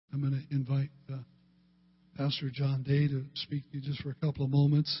I'm going to invite Pastor John Day to speak to you just for a couple of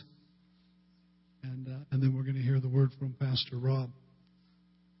moments. And then we're going to hear the word from Pastor Rob.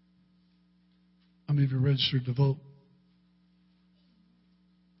 How many of you are registered to vote?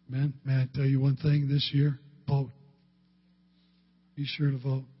 Amen. May I tell you one thing this year? Vote. Be sure to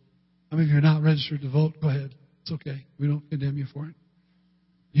vote. How many of you are not registered to vote? Go ahead. It's okay. We don't condemn you for it.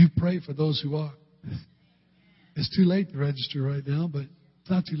 You pray for those who are. It's too late to register right now, but it's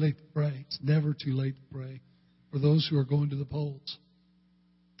not too late to pray. It's never too late to pray for those who are going to the polls.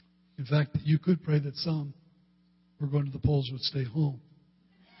 In fact, you could pray that some who are going to the polls would stay home.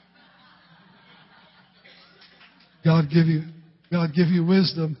 God give you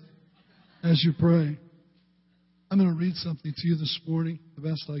wisdom as you pray. I'm going to read something to you this morning, the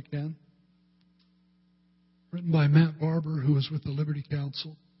best I can. Written by Matt Barber, who is with the Liberty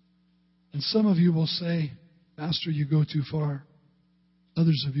Council. And some of you will say, Pastor, you go too far.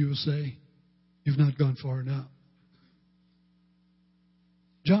 Others of you will say, you've not gone far enough.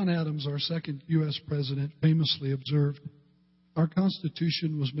 John Adams, our second U.S. president, famously observed, our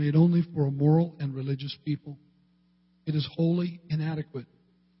Constitution was made only for a moral and religious people. It is wholly inadequate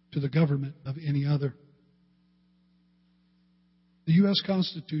to the government of any other. The U.S.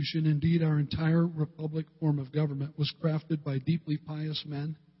 Constitution, indeed our entire republic form of government, was crafted by deeply pious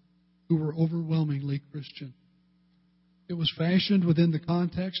men who were overwhelmingly Christian. It was fashioned within the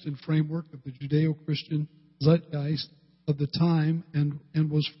context and framework of the Judeo-Christian zeitgeist of the time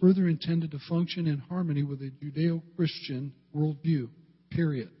and was further intended to function in harmony with the Judeo-Christian worldview,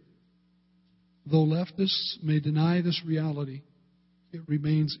 period. Though leftists may deny this reality, it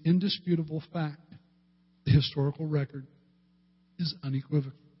remains indisputable fact. The historical record is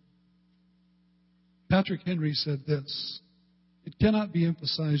unequivocal. Patrick Henry said this, it cannot be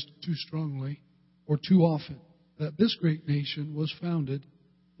emphasized too strongly or too often that this great nation was founded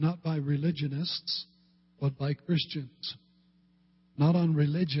not by religionists, but by Christians. Not on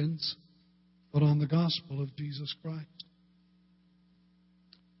religions, but on the gospel of Jesus Christ.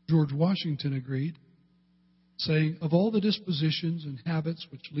 George Washington agreed, saying, of all the dispositions and habits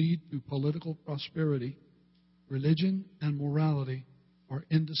which lead to political prosperity, religion and morality are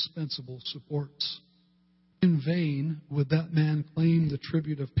indispensable supports. In vain would that man claim the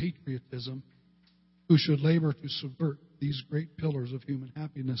tribute of patriotism who should labor to subvert these great pillars of human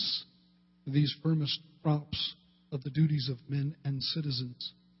happiness, these firmest props of the duties of men and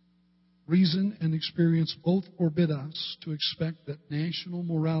citizens. Reason and experience both forbid us to expect that national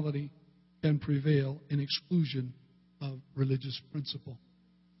morality can prevail in exclusion of religious principle.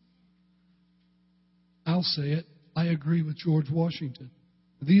 I'll say it, I agree with George Washington.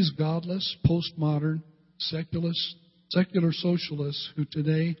 These godless, postmodern, secular socialists who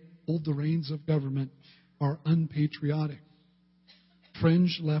today hold the reins of government are unpatriotic.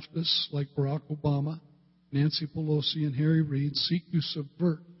 Fringe leftists like Barack Obama, Nancy Pelosi, and Harry Reid seek to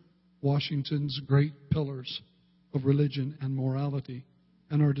subvert Washington's great pillars of religion and morality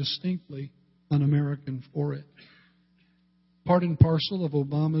and are distinctly un-American for it. Part and parcel of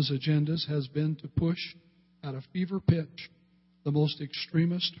Obama's agendas has been to push at a fever pitch the most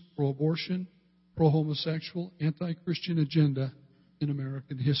extremist pro-abortion, pro-homosexual, anti-Christian agenda in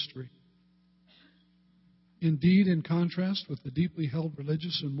American history. Indeed, in contrast with the deeply held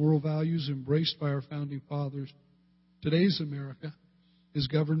religious and moral values embraced by our founding fathers, today's America is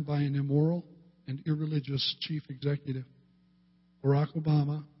governed by an immoral and irreligious chief executive. Barack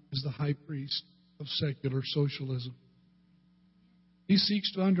Obama is the high priest of secular socialism. He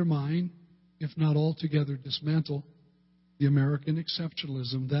seeks to undermine, if not altogether dismantle, the American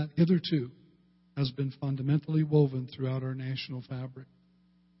exceptionalism that hitherto has been fundamentally woven throughout our national fabric.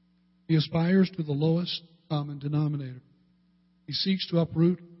 He aspires to the lowest common denominator. He seeks to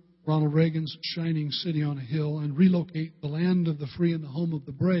uproot Ronald Reagan's shining city on a hill and relocate the land of the free and the home of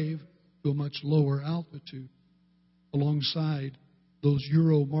the brave to a much lower altitude, alongside those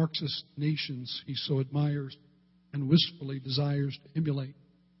Euro-Marxist nations he so admires and wistfully desires to emulate.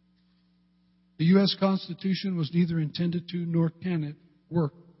 The U.S. Constitution was neither intended to nor can it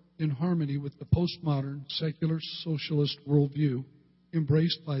work in harmony with the postmodern secular socialist worldview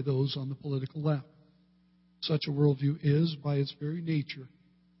embraced by those on the political left. Such a worldview is, by its very nature,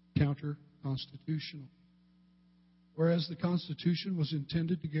 counter-constitutional. Whereas the Constitution was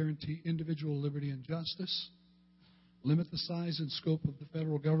intended to guarantee individual liberty and justice, limit the size and scope of the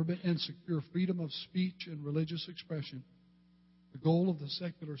federal government, and secure freedom of speech and religious expression, the goal of the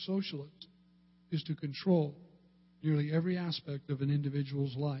secular socialist is to control nearly every aspect of an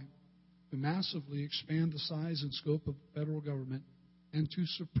individual's life, to massively expand the size and scope of the federal government, and to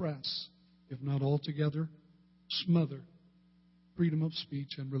suppress, if not altogether, smother freedom of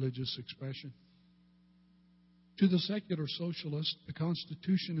speech, and religious expression. To the secular socialist, the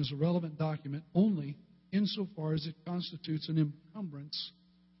Constitution is a relevant document only insofar as it constitutes an encumbrance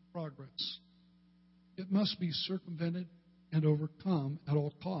to progress. It must be circumvented and overcome at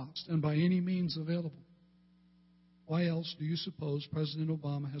all costs and by any means available. Why else do you suppose President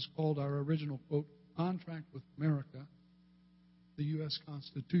Obama has called our original, quote, contract with America, the U.S.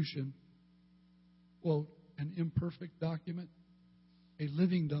 Constitution, quote, an imperfect document, a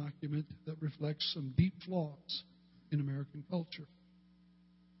living document that reflects some deep flaws in American culture?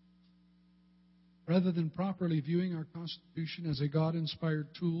 Rather than properly viewing our Constitution as a God-inspired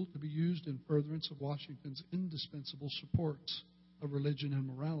tool to be used in furtherance of Washington's indispensable supports of religion and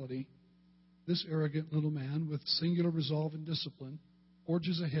morality, this arrogant little man with singular resolve and discipline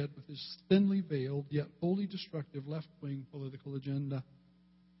forges ahead with his thinly veiled yet wholly destructive left-wing political agenda,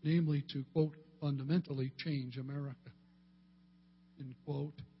 namely to, quote, fundamentally change America, end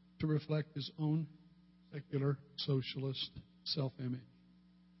quote, to reflect his own secular socialist self-image.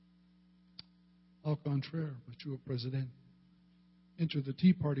 Au contraire, Monsieur President. Enter the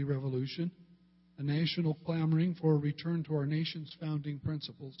Tea Party revolution, a national clamoring for a return to our nation's founding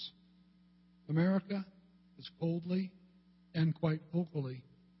principles. America has coldly and quite vocally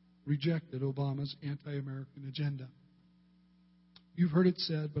rejected Obama's anti-American agenda. You've heard it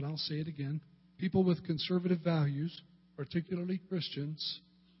said, but I'll say it again. People with conservative values, particularly Christians,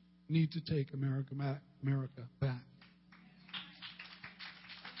 need to take America back.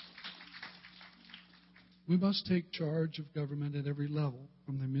 We must take charge of government at every level,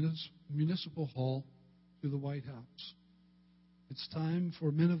 from the municipal hall to the White House. It's time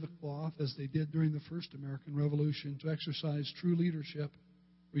for men of the cloth, as they did during the first American Revolution, to exercise true leadership,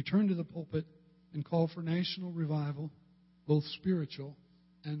 return to the pulpit, and call for national revival, both spiritual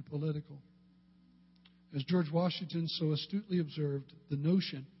and political. As George Washington so astutely observed, the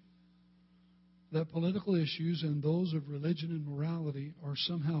notion that political issues and those of religion and morality are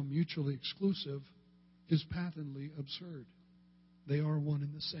somehow mutually exclusive is patently absurd. They are one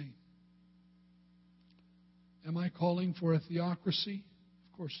and the same. Am I calling for a theocracy?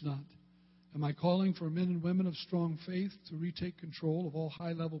 Of course not. Am I calling for men and women of strong faith to retake control of all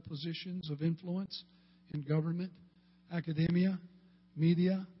high-level positions of influence in government, academia,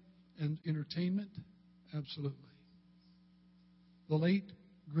 media, and entertainment? Absolutely. The late,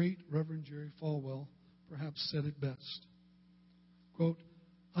 great Reverend Jerry Falwell perhaps said it best. Quote,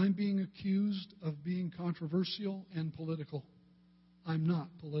 I'm being accused of being controversial and political. I'm not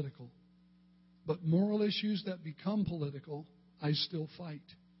political. But moral issues that become political, I still fight.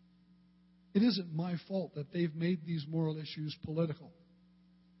 It isn't my fault that they've made these moral issues political.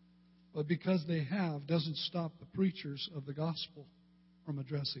 But because they have, doesn't stop the preachers of the gospel from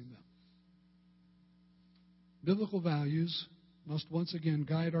addressing them. Biblical values must once again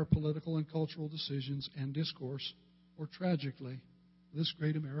guide our political and cultural decisions and discourse, or tragically, this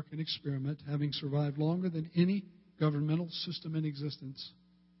great American experiment, having survived longer than any governmental system in existence,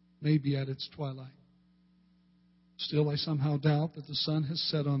 may be at its twilight. Still, I somehow doubt that the sun has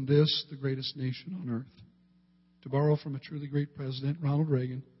set on this, the greatest nation on earth. To borrow from a truly great president, Ronald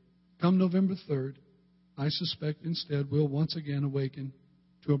Reagan, come November 3rd, I suspect instead we'll once again awaken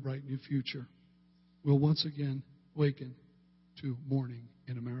to a bright new future. We'll once again awaken to morning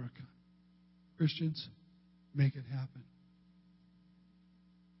in America. Christians, make it happen.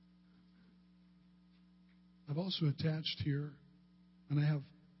 I've also attached here, and I have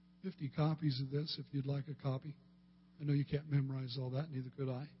 50 copies of this if you'd like a copy. I know you can't memorize all that, neither could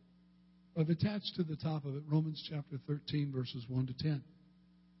I. I've attached to the top of it Romans chapter 13, verses 1 to 10.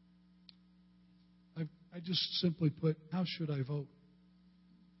 I just simply put, how should I vote?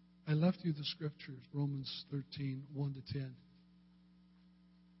 I left you the scriptures, Romans 13, 1 to 10.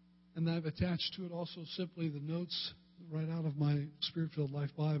 And I've attached to it also simply the notes right out of my Spirit-Filled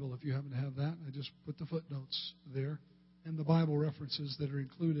Life Bible. If you happen to have that, I just put the footnotes there and the Bible references that are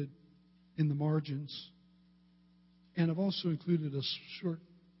included in the margins. And I've also included a short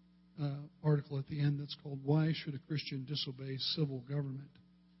article at the end that's called Why Should a Christian Disobey Civil Government?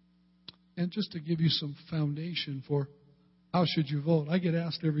 And just to give you some foundation for how should you vote. I get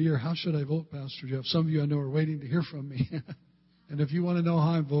asked every year, how should I vote, Pastor Jeff? Some of you I know are waiting to hear from me. And if you want to know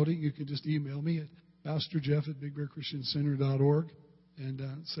how I'm voting, you can just email me at pastorjeff@bigbearchristiancenter.org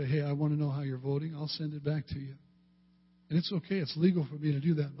and say, hey, I want to know how you're voting. I'll send it back to you. And it's okay. It's legal for me to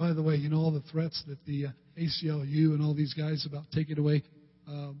do that. By the way, you know all the threats that the ACLU and all these guys about taking away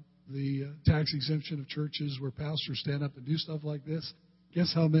the tax exemption of churches where pastors stand up and do stuff like this?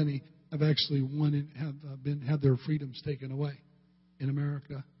 Guess how many have actually won and have had their freedoms taken away in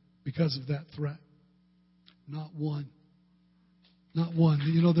America because of that threat? Not one. Not one.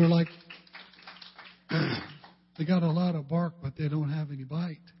 You know, they're like, they got a lot of bark, but they don't have any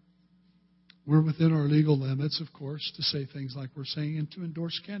bite. We're within our legal limits, of course, to say things like we're saying and to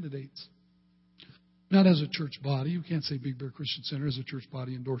endorse candidates. Not as a church body. You can't say Big Bear Christian Center as a church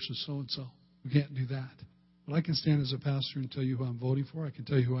body endorses so-and-so. We can't do that. But I can stand as a pastor and tell you who I'm voting for. I can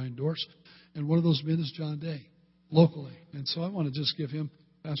tell you who I endorse. And one of those men is John Day, locally. And so I want to just give him,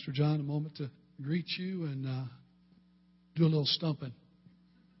 Pastor John, a moment to greet you and do a little stumping.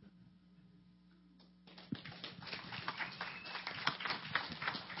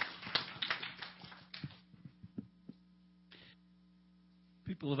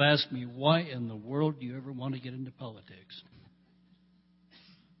 People have asked me, why in the world do you ever want to get into politics?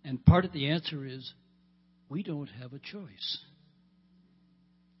 And part of the answer is, we don't have a choice.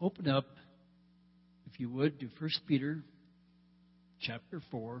 Open up, if you would, to 1 Peter chapter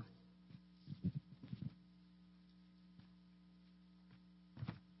 4.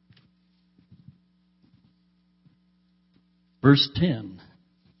 Verse 10.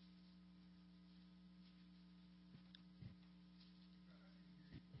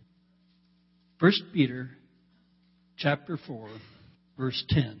 First Peter chapter 4, verse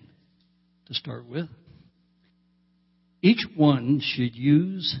 10, to start with. Each one should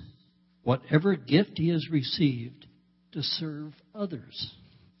use whatever gift he has received to serve others,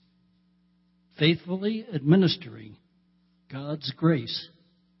 faithfully administering God's grace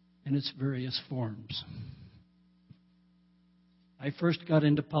in its various forms. I first got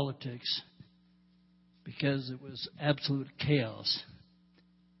into politics because it was absolute chaos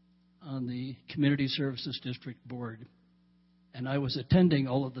on the Community Services District Board. And I was attending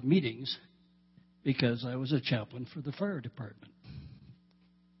all of the meetings because I was a chaplain for the fire department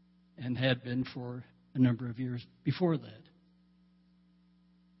and had been for a number of years before that.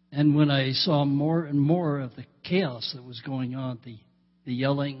 And when I saw more and more of the chaos that was going on, the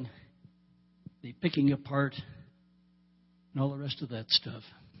yelling, the picking apart, and all the rest of that stuff,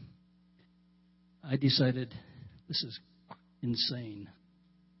 I decided this is insane.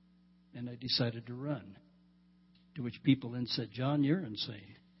 And I decided to run. To which people then said, John, you're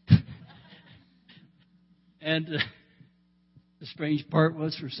insane. And the strange part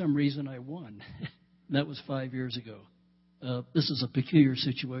was, for some reason, I won. And that was 5 years ago. This is a peculiar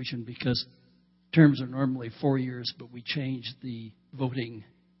situation because terms are normally 4 years, but we changed the voting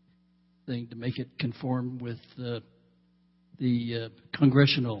thing to make it conform with the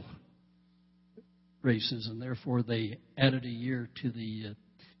congressional races, and therefore they added a year to the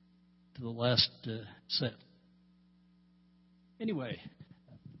last set. Anyway,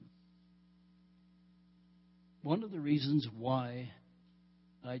 one of the reasons why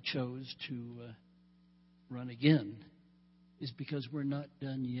I chose to run again is because we're not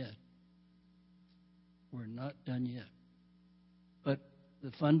done yet. We're not done yet. But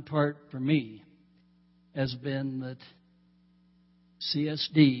the fun part for me has been that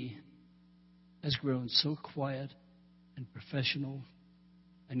CSD has grown so quiet and professional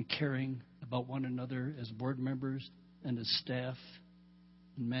and caring about one another as board members and as staff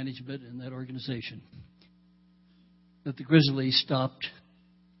and management in that organization that the Grizzlies stopped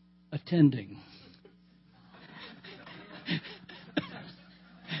attending.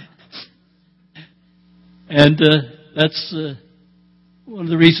 And that's one of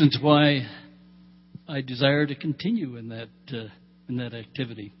the reasons why I desire to continue in that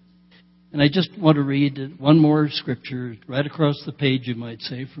activity. And I just want to read one more scripture right across the page, you might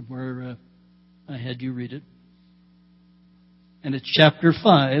say, from where I had you read it. And it's chapter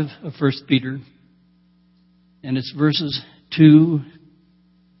 5 of 1 Peter. And it's verses 2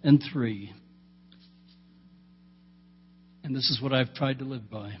 and 3. And this is what I've tried to live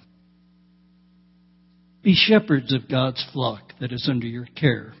by. Be shepherds of God's flock that is under your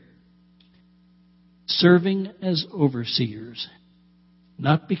care, serving as overseers,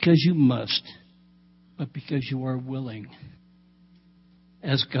 not because you must, but because you are willing,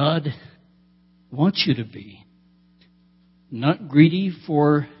 as God wants you to be. Not greedy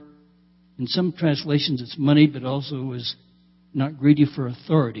for, in some translations it's money, but also is not greedy for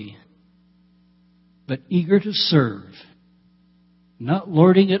authority, but eager to serve, not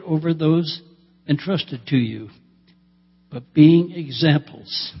lording it over those entrusted to you, but being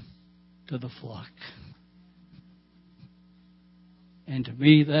examples to the flock. And to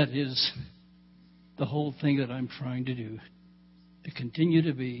me, that is the whole thing that I'm trying to do, to continue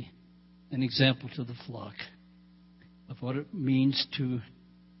to be an example to the flock of what it means to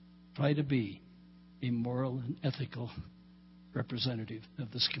try to be a moral and ethical representative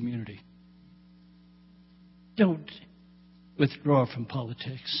of this community. Don't withdraw from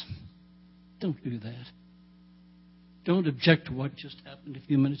politics. Don't do that. don't object to what just happened a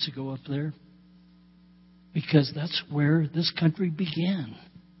few minutes ago up there, because that's where this country began,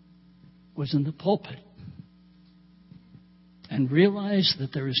 was in the pulpit. And realize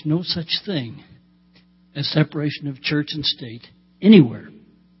that there is no such thing as separation of church and state anywhere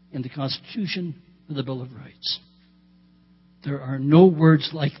in the Constitution or the Bill of Rights. There are no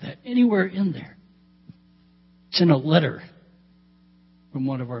words like that anywhere in there. It's in a letter from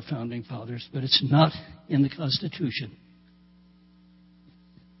one of our founding fathers, but it's not in the Constitution.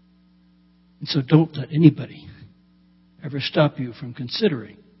 And so don't let anybody ever stop you from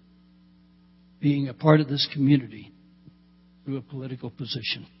considering being a part of this community through a political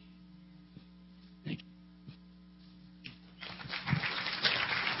position. Thank you.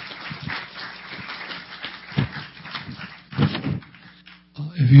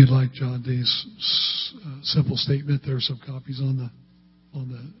 If you'd like John Day's simple statement, there are some copies on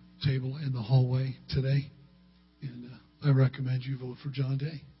the table in the hallway today, and I recommend you vote for John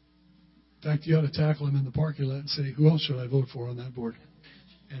Day. In fact, you ought to tackle him in the parking lot and say, "Who else should I vote for on that board?"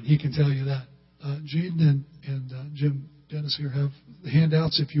 And he can tell you that. Gene and Jim Dennis here have the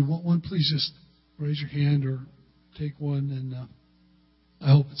handouts. If you want one, please just raise your hand or take one, and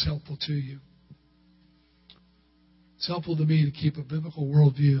I hope it's helpful to you. It's helpful to me to keep a biblical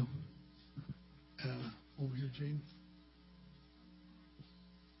worldview. Over here, Gene.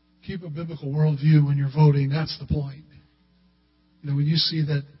 Keep a biblical worldview when you're voting. That's the point. When you see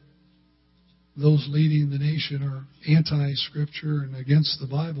that those leading the nation are anti-Scripture and against the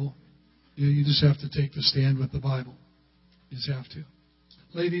Bible, you just have to take the stand with the Bible. You just have to.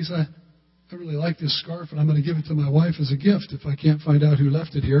 Ladies, I really like this scarf, and I'm going to give it to my wife as a gift if I can't find out who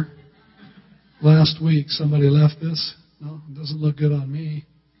left it here. Last week, somebody left this. No, it doesn't look good on me.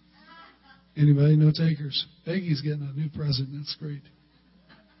 Anybody? No takers. Peggy's getting a new present. That's great.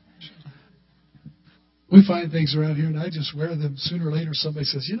 We find things around here, and I just wear them. Sooner or later, somebody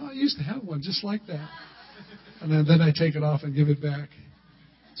says, I used to have one just like that. And then I take it off and give it back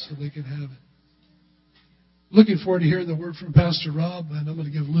so they can have it. Looking forward to hearing the word from Pastor Rob, and I'm going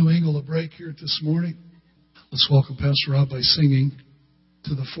to give Lou Engle a break here this morning. Let's welcome Pastor Rob by singing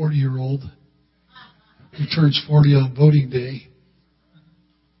to the 40-year-old who turns 40 on voting day.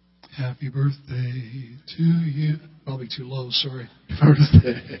 Happy birthday to you. Probably too low, sorry.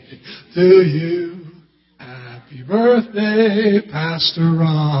 Birthday to you. Happy birthday, Pastor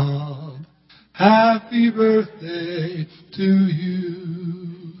Rob. Happy birthday to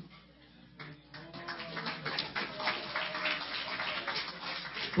you.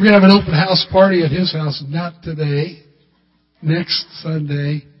 We're going to have an open house party at his house, not today. Next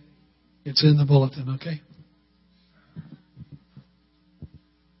Sunday. It's in the bulletin, okay?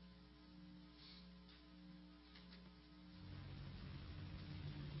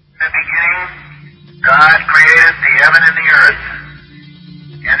 In the beginning, God created the heaven and the earth.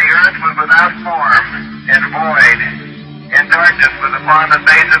 And the earth was without form and void, and darkness was upon the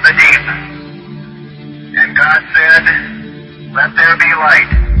face of the deep. And God said, "Let there be light."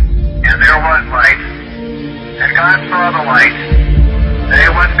 And there was light. And God saw the light, that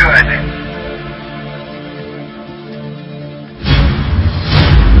it was good.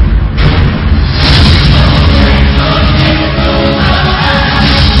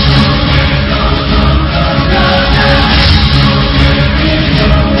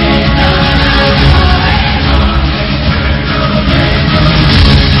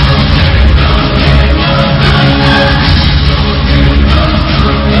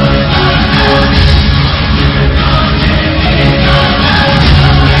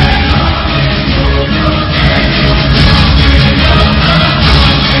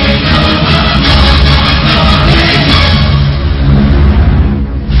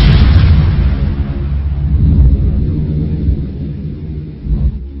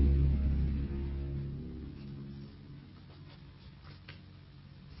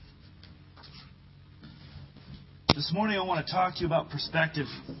 This morning I want to talk to you about perspective.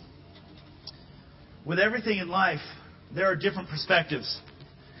 With everything in life, there are different perspectives.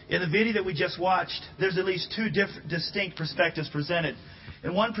 In the video that we just watched, there's at least two distinct perspectives presented.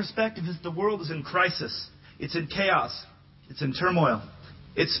 And one perspective is the world is in crisis. It's in chaos. It's in turmoil.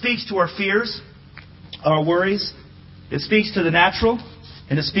 It speaks to our fears, our worries. It speaks to the natural,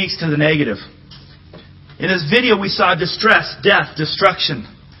 and it speaks to the negative. In this video, we saw distress, death, destruction,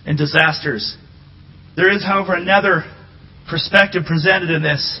 and disasters. There is, however, another perspective presented in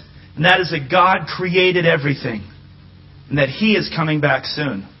this, and that is that God created everything, and that He is coming back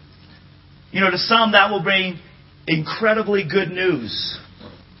soon. To some that will bring incredibly good news,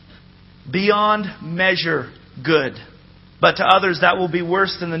 beyond measure good. But to others that will be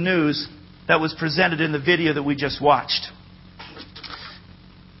worse than the news, that was presented in the video that we just watched.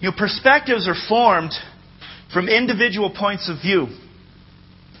 Perspectives are formed from individual points of view.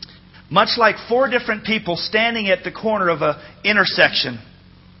 Much like four different people standing at the corner of an intersection,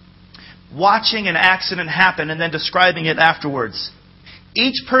 watching an accident happen and then describing it afterwards.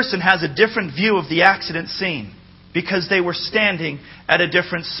 Each person has a different view of the accident scene because they were standing at a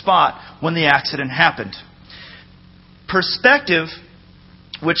different spot when the accident happened. Perspective,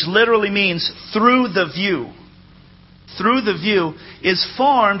 which literally means through the view, is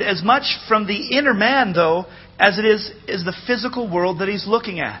formed as much from the inner man, though, as it is the physical world that he's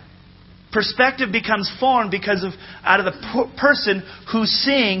looking at. Perspective becomes formed because of out of the person who's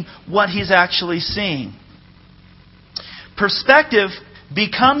seeing what he's actually seeing. Perspective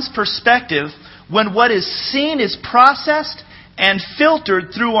becomes perspective when what is seen is processed and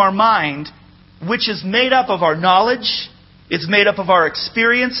filtered through our mind, which is made up of our knowledge, it's made up of our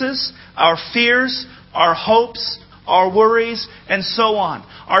experiences, our fears, our hopes, our worries, and so on.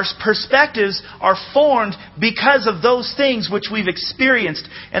 Our perspectives are formed because of those things which we've experienced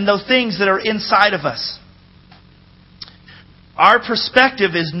and those things that are inside of us. Our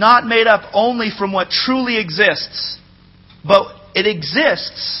perspective is not made up only from what truly exists, but it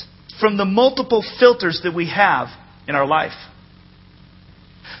exists from the multiple filters that we have in our life.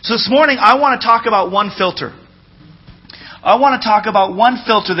 So this morning, I want to talk about one filter. I want to talk about one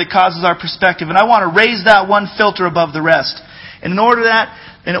filter that causes our perspective, and I want to raise that one filter above the rest. And in order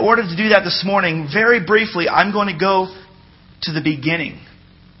to do that this morning, very briefly, I'm going to go to the beginning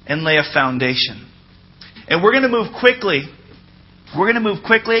and lay a foundation. And we're going to move quickly.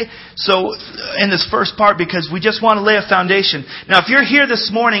 So in this first part, because we just want to lay a foundation. Now, if you're here this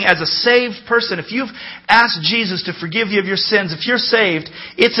morning as a saved person, if you've asked Jesus to forgive you of your sins, if you're saved,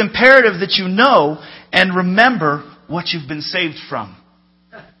 it's imperative that you know and remember what you've been saved from.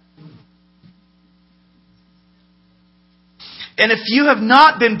 And if you have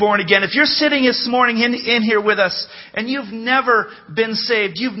not been born again, if you're sitting this morning in here with us and you've never been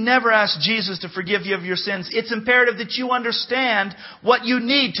saved, you've never asked Jesus to forgive you of your sins, it's imperative that you understand what you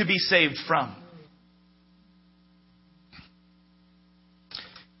need to be saved from.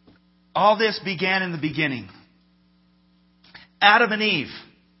 All this began in the beginning. Adam and Eve.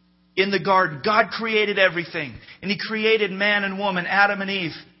 In the garden, God created everything. And He created man and woman, Adam and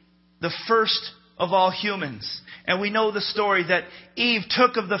Eve, the first of all humans. And we know the story that Eve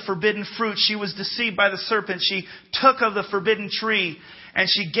took of the forbidden fruit. She was deceived by the serpent. She took of the forbidden tree. And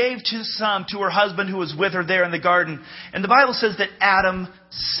she gave some to her husband who was with her there in the garden. And the Bible says that Adam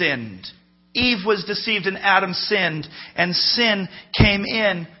sinned. Eve was deceived and Adam sinned. And sin came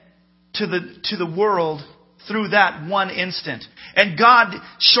in to the world through that one instant. And God,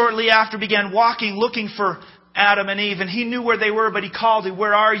 shortly after, began walking, looking for Adam and Eve. And He knew where they were, but He called them,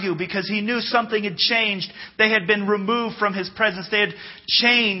 "Where are you?" Because He knew something had changed. They had been removed from His presence. They had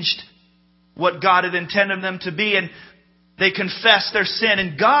changed what God had intended them to be. And they confessed their sin.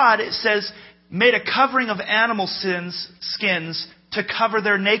 And God, it says, made a covering of animal skins to cover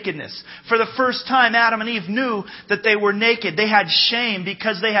their nakedness. For the first time, Adam and Eve knew that they were naked. They had shame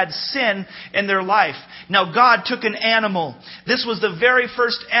because they had sin in their life. Now God took an animal. This was the very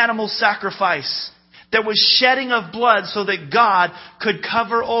first animal sacrifice. There was shedding of blood so that God could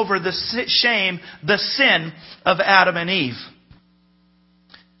cover over the shame, the sin of Adam and Eve.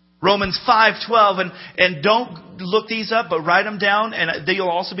 Romans 5:12, and don't look these up, but write them down, and they'll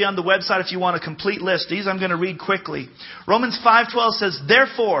also be on the website if you want a complete list. These I'm going to read quickly. Romans 5:12 says,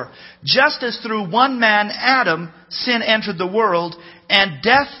 "Therefore, just as through one man, Adam, sin entered the world, and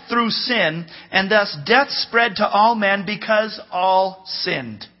death through sin, and thus death spread to all men because all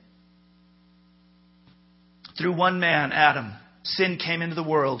sinned." Through one man, Adam, sin came into the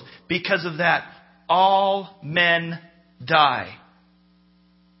world. Because of that, all men die.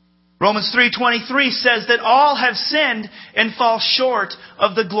 Romans 3:23 says that all have sinned and fall short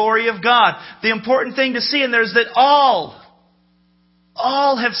of the glory of God. The important thing to see in there is that all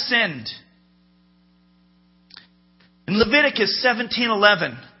have sinned. In Leviticus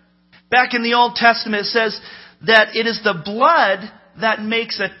 17:11, back in the Old Testament, it says that it is the blood that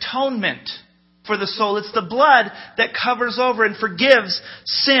makes atonement for the soul. It's the blood that covers over and forgives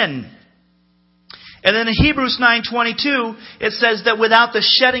sin. And then in Hebrews 9:22, it says that without the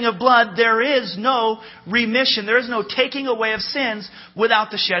shedding of blood, there is no remission. There is no taking away of sins without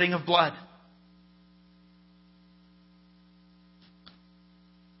the shedding of blood.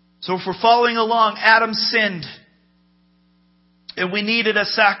 So if we're following along, Adam sinned. And we needed a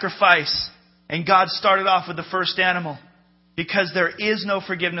sacrifice. And God started off with the first animal. Because there is no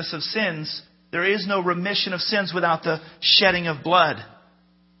forgiveness of sins. There is no remission of sins without the shedding of blood.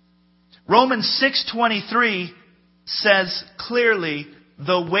 Romans 6:23 says clearly,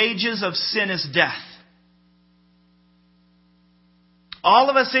 the wages of sin is death. All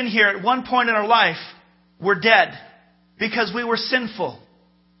of us in here at one point in our life were dead because we were sinful.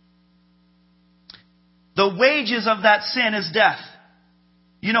 The wages of that sin is death.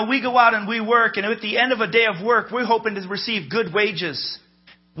 You know, we go out and we work, and at the end of a day of work, we're hoping to receive good wages.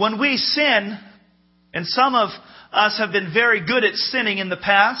 When we sin, and some of us have been very good at sinning in the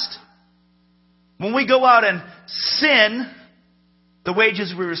past, when we go out and sin, the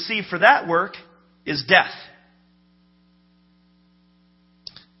wages we receive for that work is death.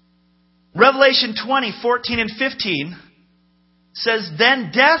 Revelation 20:14 and 15 says,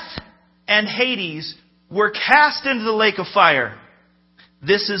 Then death and Hades were cast into the lake of fire.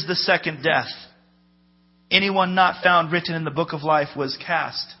 This is the second death. Anyone not found written in the book of life was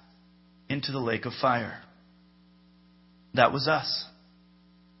cast into the lake of fire. That was us.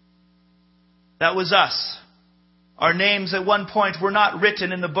 That was us. Our names at one point were not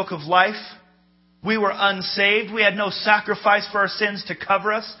written in the book of life. We were unsaved. We had no sacrifice for our sins to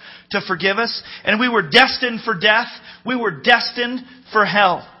cover us, to forgive us. And we were destined for death. We were destined for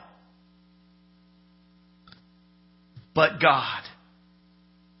hell. But God.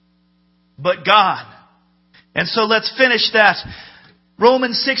 But God. And so let's finish that.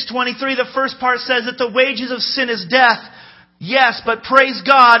 Romans 6:23, the first part says that the wages of sin is death. Yes, but praise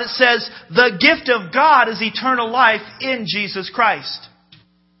God, it says the gift of God is eternal life in Jesus Christ.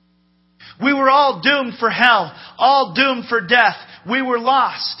 We were all doomed for hell, all doomed for death. We were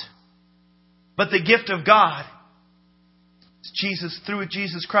lost. But the gift of God, through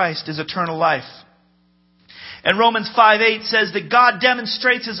Jesus Christ, is eternal life. And Romans 5:8 says that God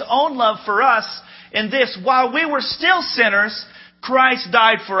demonstrates His own love for us in this: while we were still sinners, Christ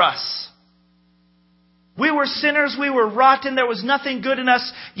died for us. We were sinners, we were rotten, there was nothing good in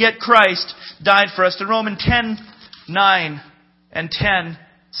us, yet Christ died for us. And Romans 10:9 and 10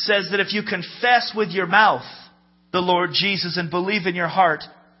 says that if you confess with your mouth the Lord Jesus and believe in your heart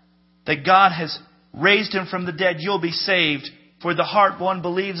that God has raised Him from the dead, you'll be saved. For the heart one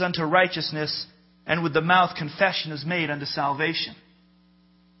believes unto righteousness, and with the mouth confession is made unto salvation.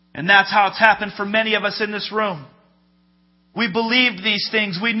 And that's how it's happened for many of us in this room. We believed these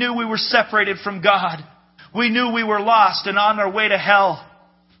things. We knew we were separated from God. We knew we were lost and on our way to hell.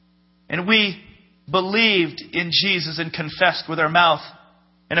 And we believed in Jesus and confessed with our mouth.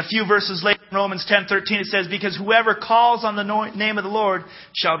 And a few verses later in Romans 10:13 it says, because whoever calls on the name of the Lord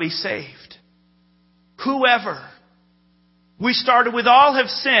shall be saved. Whoever. We started with all have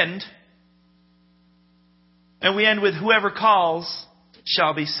sinned. And we end with whoever calls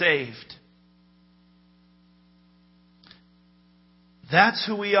shall be saved. That's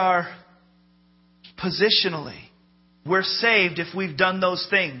who we are positionally. We're saved if we've done those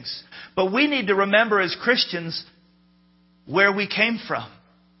things. But we need to remember as Christians where we came from.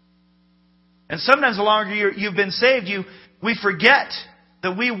 And sometimes the longer you've been saved, we forget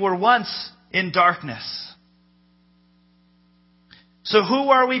that we were once in darkness. So who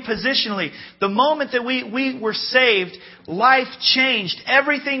are we positionally? The moment that we were saved, life changed.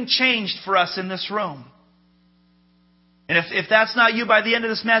 Everything changed for us in this room. And if that's not you by the end of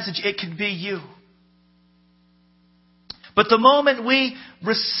this message, it could be you. But the moment we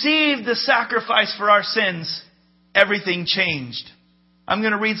received the sacrifice for our sins, everything changed. I'm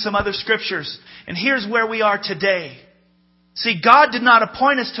going to read some other scriptures. And here's where we are today. See, God did not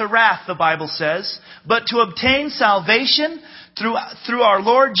appoint us to wrath, the Bible says, but to obtain salvation through our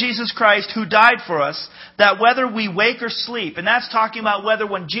Lord Jesus Christ, who died for us, that whether we wake or sleep, and that's talking about whether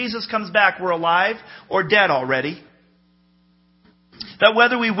when Jesus comes back we're alive or dead already, that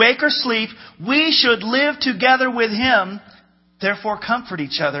whether we wake or sleep, we should live together with Him. Therefore comfort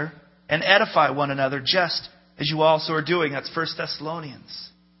each other and edify one another, just as you also are doing. That's 1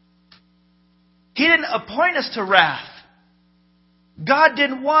 Thessalonians. He didn't appoint us to wrath. God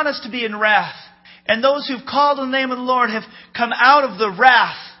didn't want us to be in wrath. And those who've called on the name of the Lord have come out of the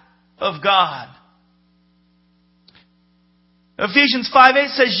wrath of God. Ephesians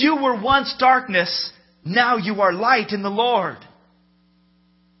 5:8 says, you were once darkness, now you are light in the Lord.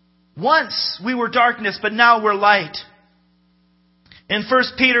 Once we were darkness, but now we're light. In 1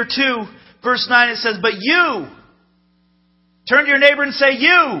 Peter 2, verse 9, it says, but you, turn to your neighbor and say,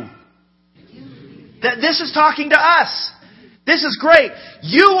 you. This is talking to us. This is great.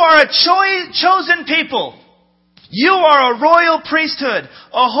 You are a chosen people. You are a royal priesthood,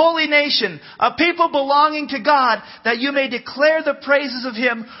 a holy nation, a people belonging to God, that you may declare the praises of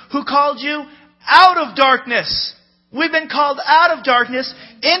Him who called you out of darkness. We've been called out of darkness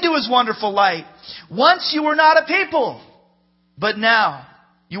into His wonderful light. Once you were not a people, but now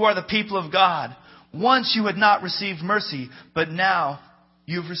You are the people of God. Once you had not received mercy, but now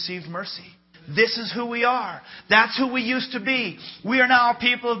you've received mercy. This is who we are. That's who we used to be. We are now a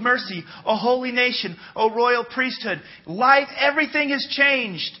people of mercy, a holy nation, a royal priesthood. Life, everything has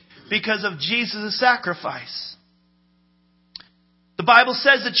changed because of Jesus' sacrifice. The Bible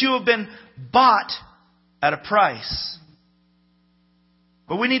says that you have been bought at a price.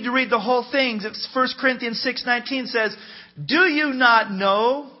 But we need to read the whole thing. 1 Corinthians 6:19 says, do you not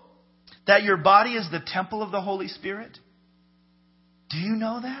know that your body is the temple of the Holy Spirit? Do you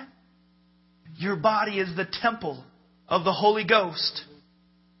know that? Your body is the temple of the Holy Ghost.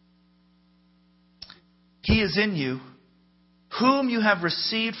 He is in you, whom you have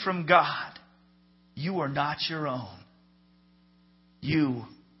received from God. You are not your own. You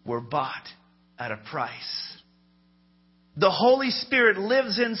were bought at a price. The Holy Spirit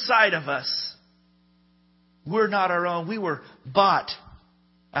lives inside of us. We're not our own. We were bought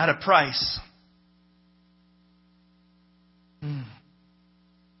at a price.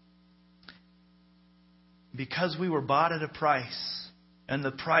 Because we were bought at a price, and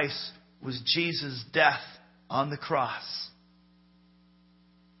the price was Jesus' death on the cross.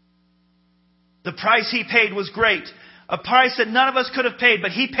 The price He paid was great. A price that none of us could have paid,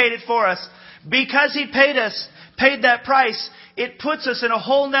 but He paid it for us. Because He paid that price, it puts us in a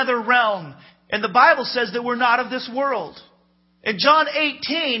whole nother realm. And the Bible says that we're not of this world. In John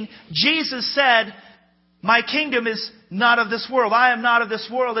 18, Jesus said, my kingdom is not of this world. I am not of this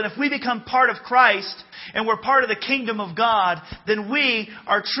world. And if we become part of Christ and we're part of the kingdom of God, then we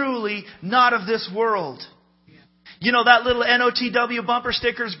are truly not of this world. You know, that little NOTW bumper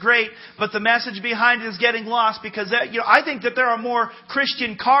sticker is great, but the message behind it is getting lost because that, I think that there are more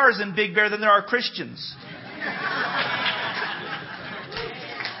Christian cars in Big Bear than there are Christians.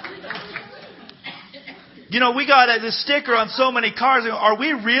 We got this sticker on so many cars. Are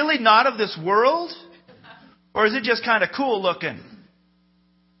we really not of this world? Or is it just kind of cool looking?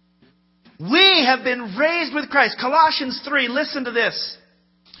 We have been raised with Christ. Colossians 3, listen to this.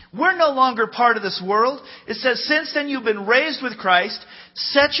 We're no longer part of this world. It says, since then you've been raised with Christ,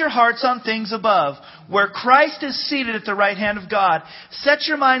 set your hearts on things above, where Christ is seated at the right hand of God. Set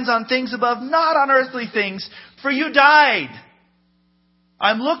your minds on things above, not on earthly things, for you died.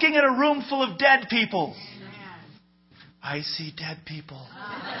 I'm looking at a room full of dead people. I see dead people.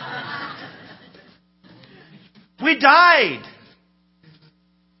 We died.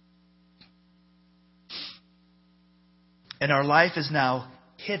 And our life is now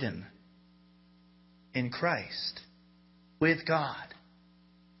hidden in Christ with God.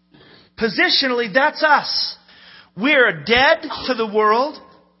 Positionally, that's us. We're dead to the world.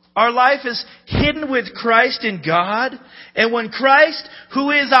 Our life is hidden with Christ in God. And when Christ, who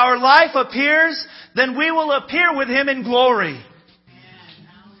is our life, appears, then we will appear with Him in glory.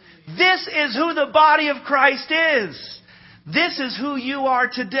 This is who the body of Christ is. This is who you are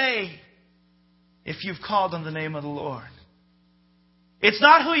today if you've called on the name of the Lord. It's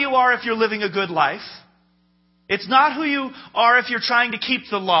not who you are if you're living a good life. It's not who you are if you're trying to keep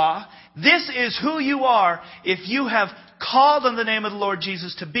the law. This is who you are if you have called on the name of the Lord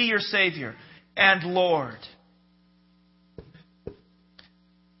Jesus to be your Savior and Lord.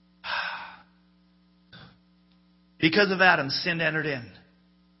 Because of Adam, sin entered in.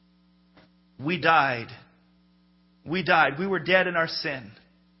 We died. We died. We were dead in our sin.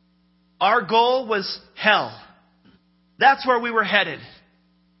 Our goal was hell. That's where we were headed.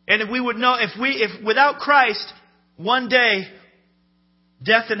 And if we would know, if without Christ, one day,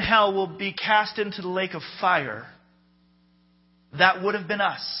 death and hell will be cast into the lake of fire. That would have been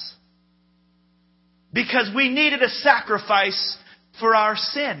us. Because we needed a sacrifice for our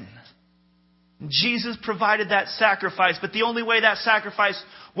sin. Jesus provided that sacrifice, but the only way that sacrifice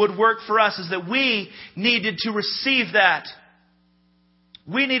would work for us is that we needed to receive that.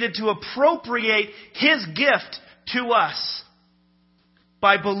 We needed to appropriate His gift to us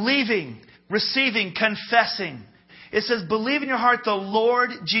by believing, receiving, confessing. It says, believe in your heart the Lord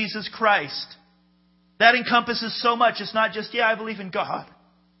Jesus Christ. That encompasses so much. It's not just, I believe in God.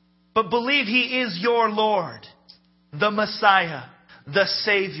 But believe He is your Lord, the Messiah, the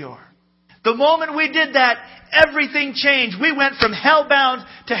Savior. The moment we did that, everything changed. We went from hell-bound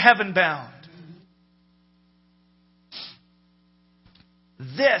to heaven-bound.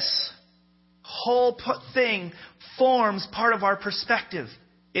 This whole thing forms part of our perspective.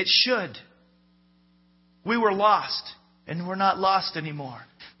 It should. We were lost, and we're not lost anymore.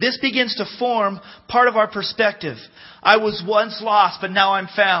 This begins to form part of our perspective. I was once lost, but now I'm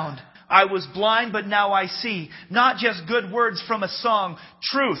found. I was blind, but now I see. Not just good words from a song.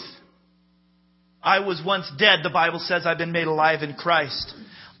 Truth. I was once dead. The Bible says I've been made alive in Christ.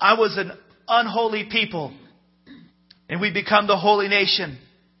 I was an unholy people, and we become the holy nation.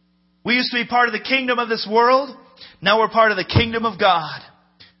 We used to be part of the kingdom of this world. Now we're part of the kingdom of God.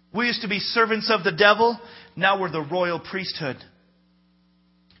 We used to be servants of the devil. Now we're the royal priesthood.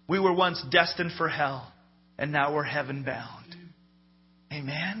 We were once destined for hell, and now we're heaven bound.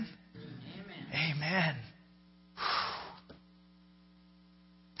 Amen? Amen. Amen.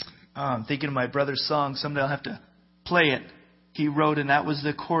 I'm thinking of my brother's song. Someday I'll have to play it. He wrote, and that was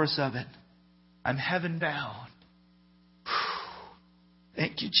the chorus of it. I'm heaven bound.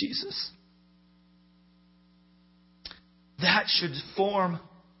 Thank you, Jesus. That should form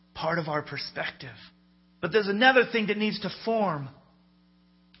part of our perspective. But there's another thing that needs to form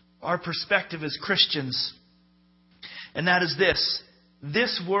our perspective as Christians. And that is this.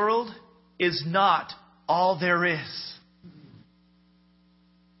 This world is not all there is.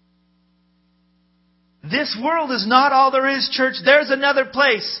 This world is not all there is, church. There's another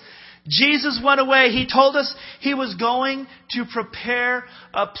place. Jesus went away. He told us He was going to prepare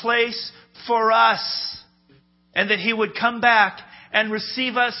a place for us. And that He would come back and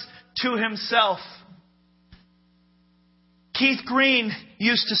receive us to Himself. Keith Green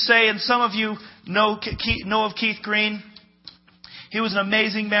used to say, and some of you know of Keith Green. He was an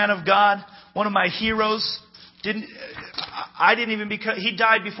amazing man of God. One of my heroes. He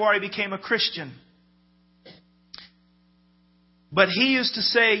died before I became a Christian. But he used to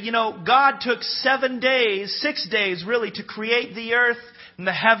say, God took 6 days really, to create the earth and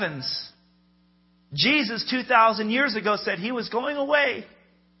the heavens. Jesus, 2,000 years ago, said He was going away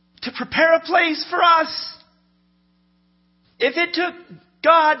to prepare a place for us. If it took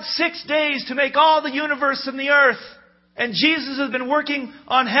God 6 days to make all the universe and the earth, and Jesus has been working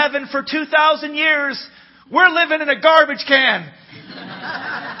on heaven for 2,000 years, we're living in a garbage can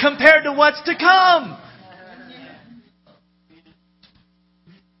compared to what's to come.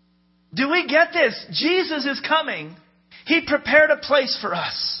 Do we get this? Jesus is coming. He prepared a place for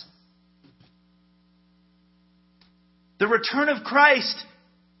us. The return of Christ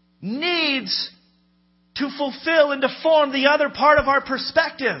needs to fulfill and to form the other part of our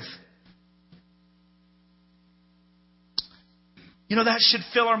perspective. That should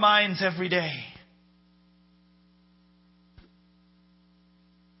fill our minds every day.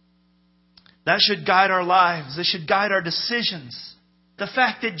 That should guide our lives. That should guide our decisions. The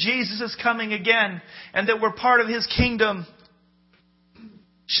fact that Jesus is coming again and that we're part of His kingdom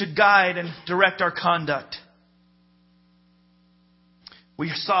should guide and direct our conduct. We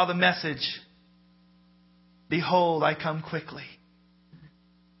saw the message. Behold, I come quickly.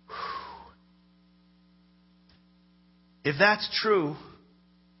 If that's true,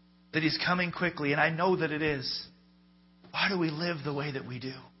 that He's coming quickly, and I know that it is, why do we live the way that we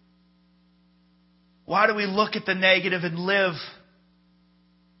do? Why do we look at the negative and live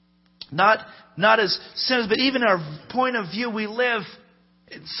not as sinners, but even our point of view, we live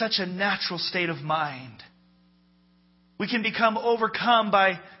in such a natural state of mind. We can become overcome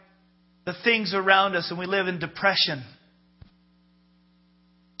by the things around us and we live in depression.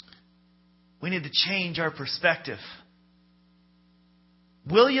 We need to change our perspective.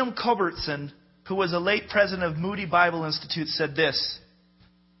 William Culbertson, who was a late president of Moody Bible Institute, said this,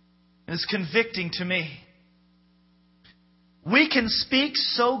 and it's convicting to me. We can speak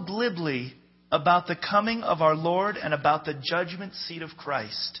so glibly about the coming of our Lord and about the judgment seat of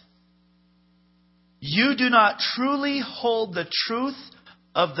Christ. You do not truly hold the truth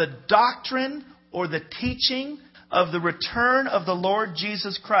of the doctrine or the teaching of the return of the Lord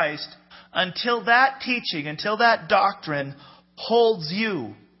Jesus Christ until that teaching, until that doctrine holds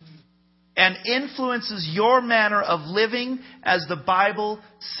you and influences your manner of living as the Bible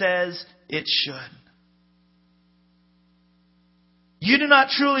says it should. You do not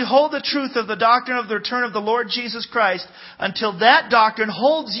truly hold the truth of the doctrine of the return of the Lord Jesus Christ until that doctrine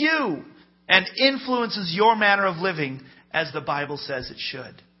holds you and influences your manner of living as the Bible says it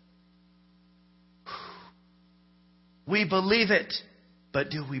should. We believe it,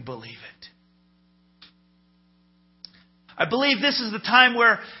 but do we believe it? I believe this is the time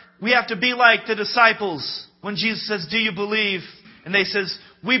where we have to be like the disciples when Jesus says, "Do you believe?" And they says,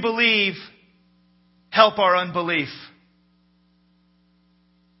 "We believe. Help our unbelief."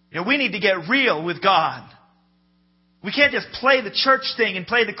 We need to get real with God. We can't just play the church thing and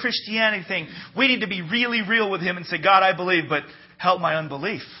play the Christianity thing. We need to be really real with Him and say, "God, I believe, but help my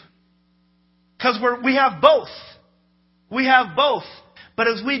unbelief." Because we have both. We have both. But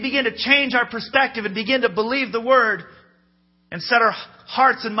as we begin to change our perspective and begin to believe the Word and set our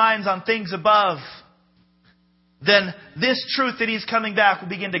hearts and minds on things above, then this truth that He's coming back will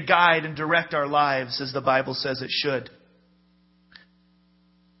begin to guide and direct our lives as the Bible says it should.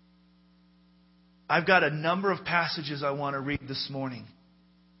 I've got a number of passages I want to read this morning.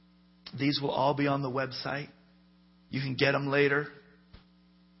 These will all be on the website. You can get them later.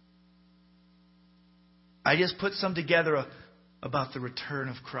 I just put some together about the return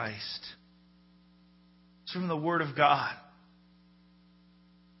of Christ. It's from the Word of God.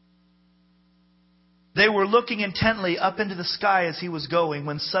 They were looking intently up into the sky as he was going,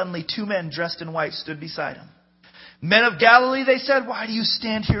 when suddenly 2 men dressed in white stood beside him. Men of Galilee, they said, why do you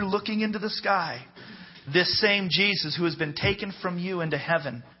stand here looking into the sky? This same Jesus who has been taken from you into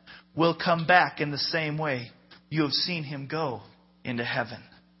heaven will come back in the same way you have seen him go into heaven.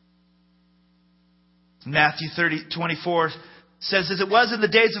 Matthew 24 says, as it was in the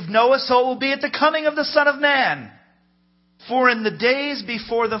days of Noah, so it will be at the coming of the Son of Man. For in the days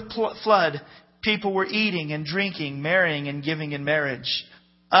before the flood, people were eating and drinking, marrying and giving in marriage,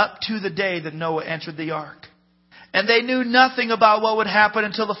 up to the day that Noah entered the ark. And they knew nothing about what would happen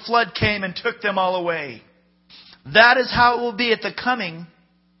until the flood came and took them all away. That is how it will be at the coming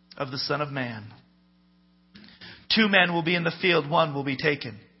of the Son of Man. 2 men will be in the field, one will be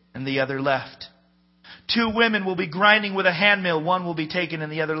taken and the other left. 2 women will be grinding with a handmill, one will be taken and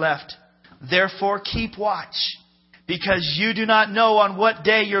the other left. Therefore keep watch, because you do not know on what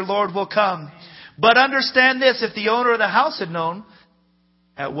day your Lord will come. But understand this, if the owner of the house had known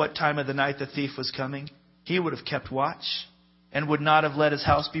at what time of the night the thief was coming, he would have kept watch and would not have let his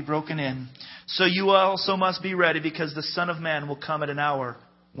house be broken in. So you also must be ready, because the Son of Man will come at an hour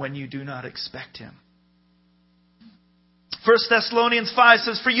when you do not expect him. 1 Thessalonians 5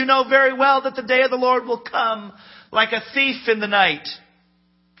 says, for you know very well that the day of the Lord will come like a thief in the night.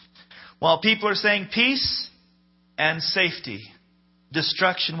 While people are saying peace and safety,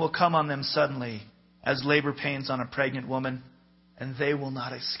 destruction will come on them suddenly, as labor pains on a pregnant woman, and they will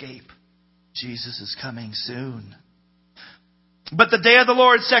not escape. Jesus is coming soon. But the day of the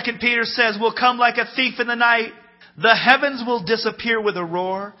Lord, 2 Peter says, will come like a thief in the night. The heavens will disappear with a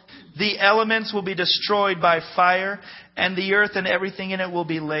roar. The elements will be destroyed by fire, and the earth and everything in it will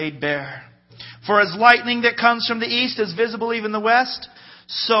be laid bare. For as lightning that comes from the east is visible even in the west,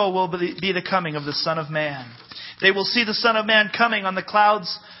 so will be the coming of the Son of Man. They will see the Son of Man coming on the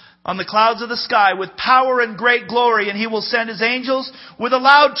clouds of the sky with power and great glory, and he will send his angels with a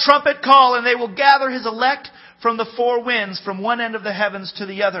loud trumpet call, and they will gather his elect from the 4 winds, from one end of the heavens to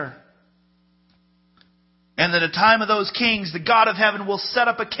the other. And at the time of those kings, the God of heaven will set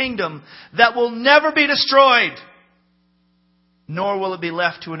up a kingdom that will never be destroyed, nor will it be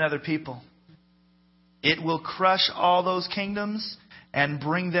left to another people. It will crush all those kingdoms and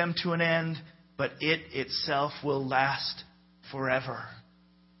bring them to an end, but it itself will last forever.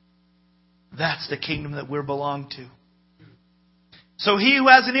 That's the kingdom that we belong to. So he who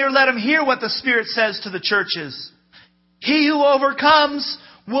has an ear, let him hear what the Spirit says to the churches. He who overcomes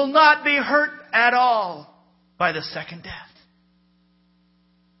will not be hurt at all by the second death.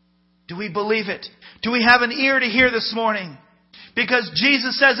 Do we believe it? Do we have an ear to hear this morning? Because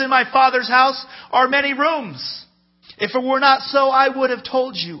Jesus says, in my Father's house are many rooms. If it were not so, I would have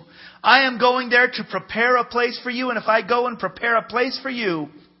told you. I am going there to prepare a place for you. And if I go and prepare a place for you,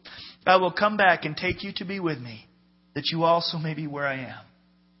 I will come back and take you to be with me, that you also may be where I am.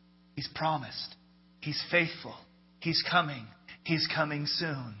 He's promised. He's faithful. He's coming. He's coming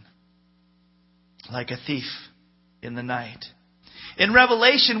soon. Like a thief in the night. In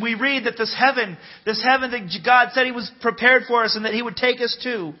Revelation, we read that this heaven that God said He was prepared for us and that He would take us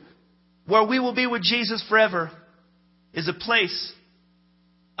to, where we will be with Jesus forever, is a place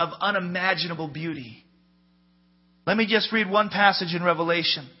of unimaginable beauty. Let me just read one passage in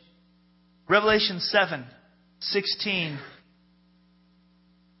Revelation. Revelation 7:16.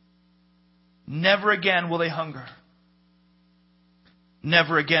 Never again will they hunger.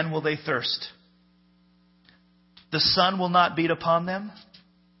 Never again will they thirst. The sun will not beat upon them,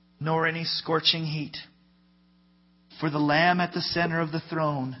 nor any scorching heat. For the Lamb at the center of the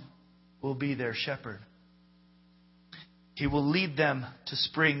throne will be their shepherd. He will lead them to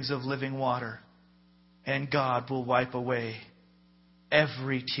springs of living water, and God will wipe away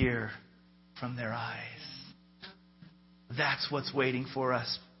every tear from their eyes. That's what's waiting for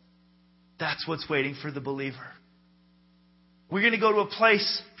us. That's what's waiting for the believer. We're going to go to a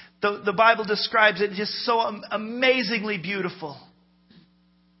place, the Bible describes it just so amazingly beautiful.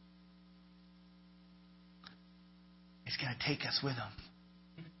 He's going to take us with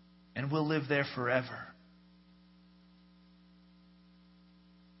Him. And we'll live there forever.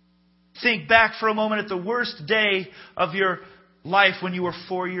 Think back for a moment at the worst day of your life when you were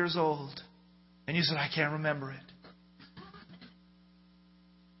 4 years old. And you said, I can't remember it.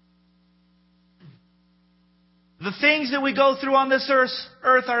 The things that we go through on this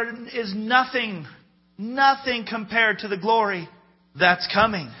earth is nothing Nothing compared to the glory that's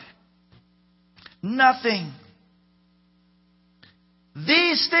coming. Nothing.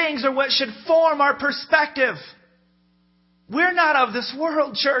 These things are what should form our perspective. We're not of this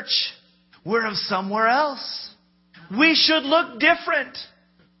world, church. We're of somewhere else. We should look different.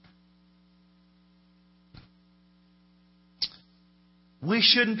 We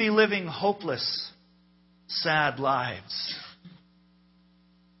shouldn't be living hopeless, sad lives.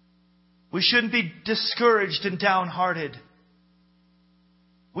 We shouldn't be discouraged and downhearted.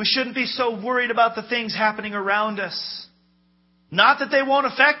 We shouldn't be so worried about the things happening around us. Not that they won't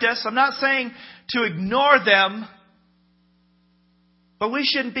affect us. I'm not saying to ignore them. But we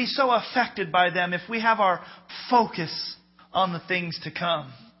shouldn't be so affected by them if we have our focus on the things to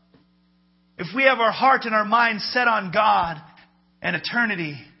come. If we have our heart and our mind set on God and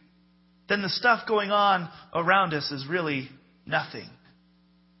eternity, then the stuff going on around us is really nothing.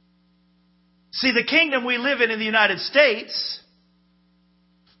 See, the kingdom we live in the United States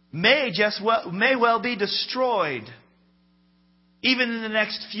may well be destroyed even in the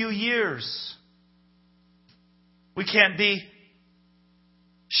next few years. We can't be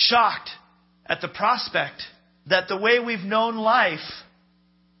shocked at the prospect that the way we've known life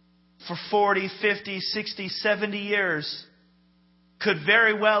for 40, 50, 60, 70 years could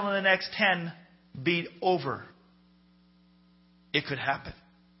very well in the next 10 be over. It could happen.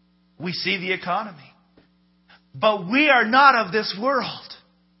 We see the economy. But we are not of this world.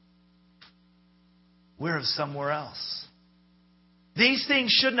 We're of somewhere else. These things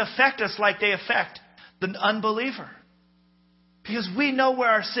shouldn't affect us like they affect the unbeliever. Because we know where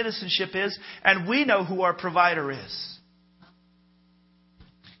our citizenship is and we know who our provider is.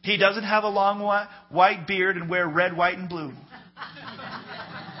 He doesn't have a long white beard and wear red, white, and blue.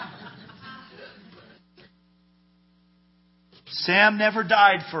 Sam never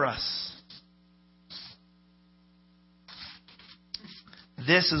died for us.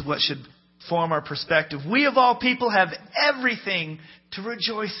 This is what should form our perspective. We of all people have everything to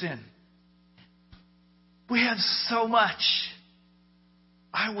rejoice in. We have so much.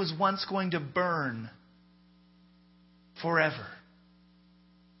 I was once going to burn forever.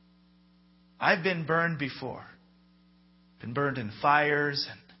 I've been burned before. Been burned in fires.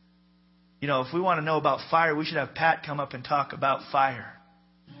 And, if we want to know about fire, we should have Pat come up and talk about fire.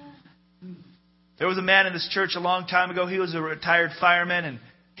 There was a man in this church a long time ago. He was a retired fireman, and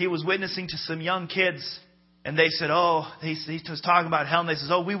he was witnessing to some young kids. And they said, he was talking about hell. And they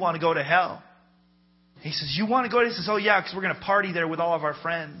says, we want to go to hell. He says, you want to go there? He says, yeah, because we're going to party there with all of our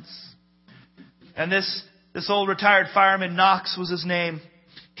friends. And this old retired fireman, Knox was his name.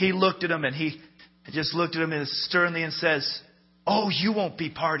 He looked at him and he just looked at him sternly and says, you won't be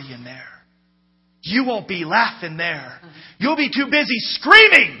partying there. You won't be laughing there. You'll be too busy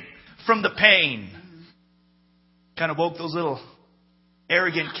screaming from the pain. Kind of woke those little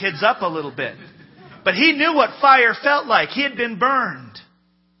arrogant kids up a little bit. But he knew what fire felt like. He had been burned.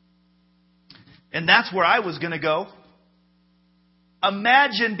 And that's where I was going to go.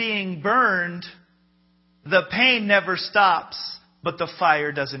 Imagine being burned. The pain never stops, but the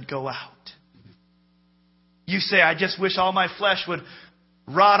fire doesn't go out. You say, I just wish all my flesh would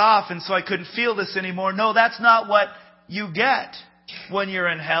rot off and so I couldn't feel this anymore. No, that's not what you get when you're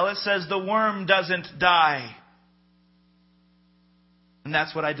in hell. It says the worm doesn't die. And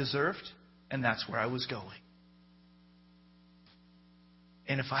that's what I deserved, and that's where I was going.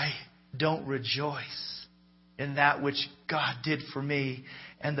 And if I don't rejoice in that which God did for me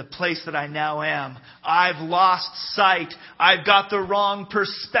and the place that I now am, I've lost sight. I've got the wrong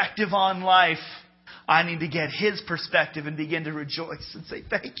perspective on life. I need to get His perspective and begin to rejoice and say,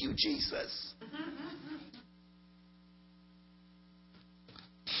 thank you, Jesus.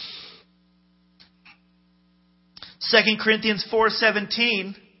 2 Corinthians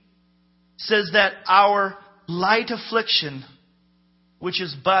 4:17 says that our light affliction, which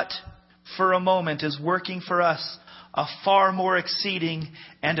is but for a moment, is working for us a far more exceeding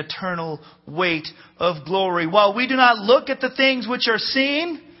and eternal weight of glory. While we do not look at the things which are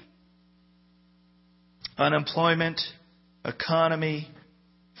seen, unemployment, economy,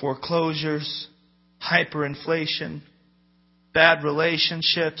 foreclosures, hyperinflation, bad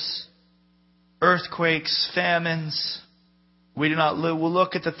relationships, earthquakes, famines. We do not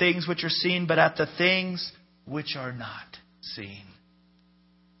look at the things which are seen, but at the things which are not seen.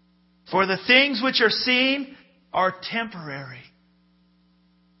 For the things which are seen are temporary,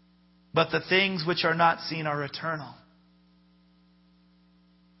 but the things which are not seen are eternal.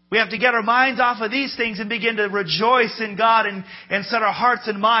 We have to get our minds off of these things and begin to rejoice in God and set our hearts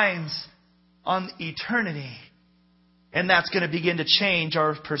and minds on eternity. And that's going to begin to change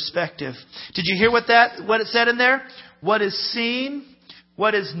our perspective. Did you hear what it said in there? What is seen,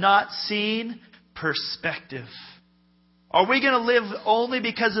 what is not seen, perspective. Are we going to live only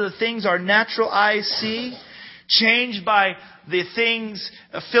because of the things our natural eyes see? Changed by the things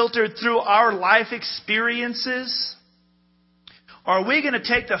filtered through our life experiences? Or are we going to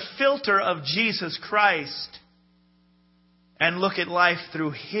take the filter of Jesus Christ and look at life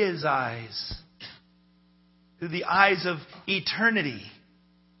through His eyes? Through the eyes of eternity.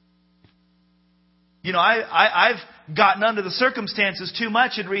 You know, I've gotten under the circumstances too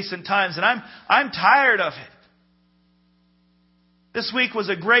much in recent times, and I'm tired of it. This week was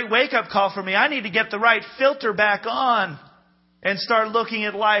a great wake-up call for me. I need to get the right filter back on and start looking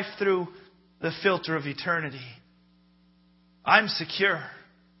at life through the filter of eternity. I'm secure.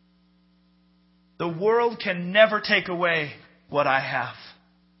 The world can never take away what I have.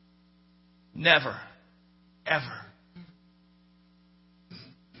 Never. Ever.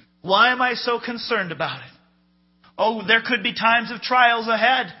 Why am I so concerned about it? Oh, there could be times of trials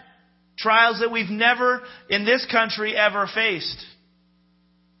ahead. Trials that we've never, in this country, ever faced.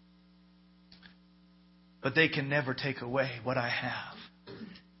 But they can never take away what I have.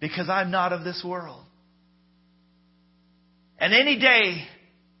 Because I'm not of this world. And any day,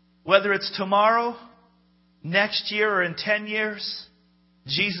 whether it's tomorrow, next year, or in 10 years,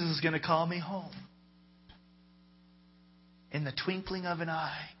 Jesus is going to call me home. In the twinkling of an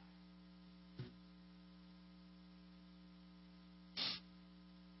eye.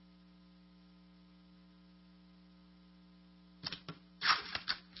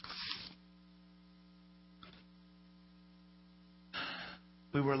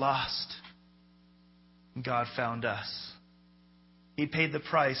 We were lost. And God found us. He paid the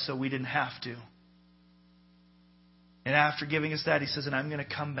price so we didn't have to. And after giving us that, He says, and I'm going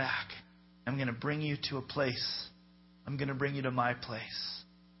to come back. I'm going to bring you to a place. I'm going to bring you to my place.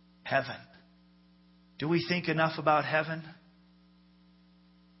 Heaven. Do we think enough about heaven?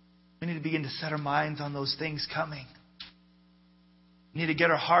 We need to begin to set our minds on those things coming. We need to get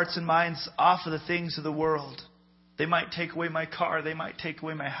our hearts and minds off of the things of the world. They might take away my car. They might take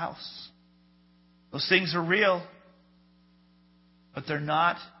away my house. Those things are real. But they're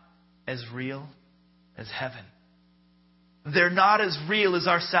not as real as heaven. They're not as real as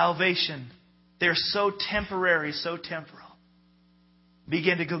our salvation. They're so temporary, so temporal.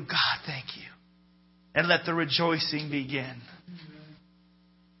 Begin to go, God, thank you. And let the rejoicing begin.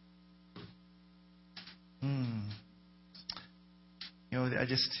 You know, I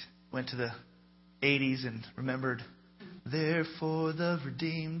just went to the 80s and remembered, therefore the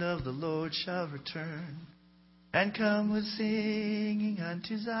redeemed of the Lord shall return and come with singing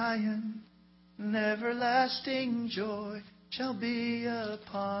unto Zion, and everlasting joy shall be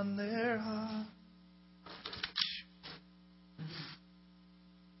upon their heart.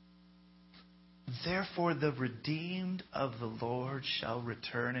 Therefore the redeemed of the Lord shall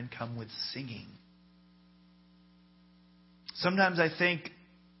return and come with singing. Sometimes I think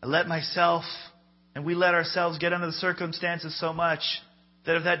I let myself and we let ourselves get under the circumstances so much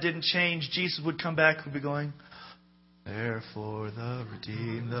that if that didn't change, Jesus would come back and would be going, therefore the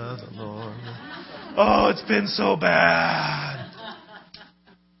redeemed of the Lord. Oh, it's been so bad.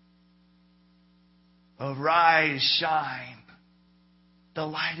 Arise, shine. The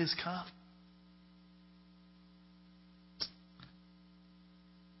light has come.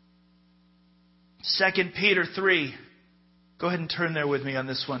 Second Peter 3. Go ahead and turn there with me on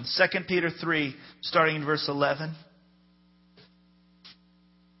this one. 2 Peter 3, starting in verse 11.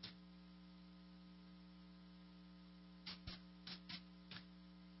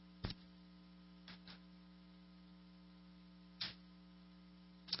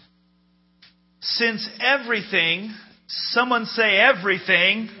 Since everything, someone say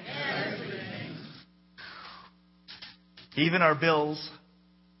everything. Everything. Even our bills.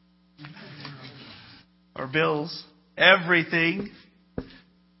 Our bills. Everything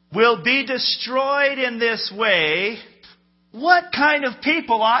will be destroyed in this way. What kind of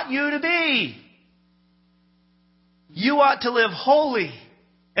people ought you to be? You ought to live holy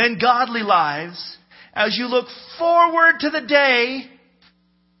and godly lives as you look forward to the day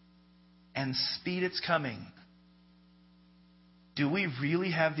and speed its coming. Do we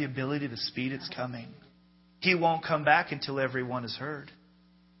really have the ability to speed its coming? He won't come back until everyone is heard.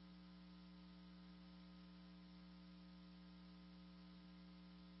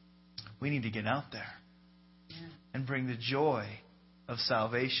 We need to get out there and bring the joy of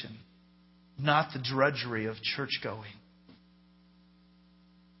salvation, not the drudgery of church going.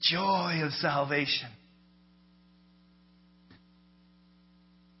 Joy of salvation.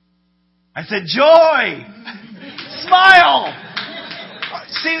 I said joy! smile.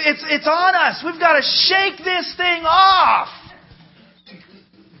 See, it's on us. We've got to shake this thing off.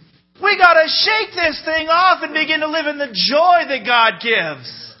 We got to shake this thing off and begin to live in the joy that God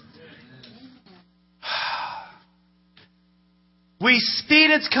gives. We speed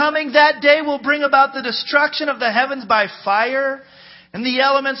its coming. That day will bring about the destruction of the heavens by fire, and the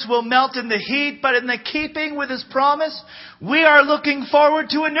elements will melt in the heat. But in the keeping with His promise, we are looking forward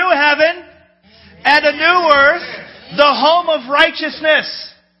to a new heaven and a new earth, the home of righteousness.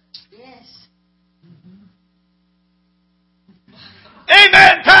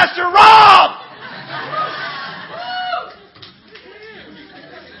 Amen, Pastor Rob!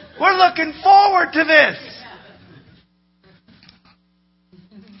 We're looking forward to this.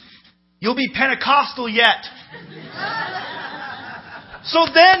 You'll be Pentecostal yet. So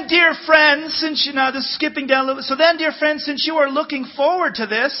then, dear friends, since you are looking forward to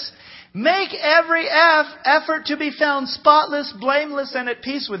this, make every effort to be found spotless, blameless, and at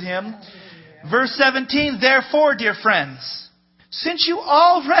peace with Him. Verse 17, therefore, dear friends, since you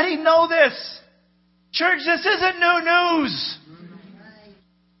already know this, church, this isn't new news.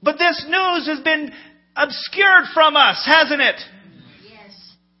 But this news has been obscured from us, hasn't it?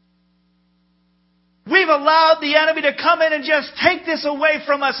 Yes. We've allowed the enemy to come in and just take this away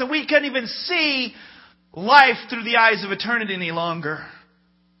from us, and we can't even see life through the eyes of eternity any longer.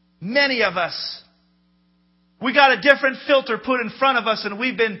 Many of us, we got a different filter put in front of us, and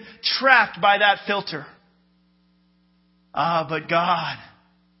we've been trapped by that filter. But God,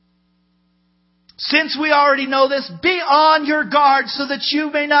 since we already know this, be on your guard so that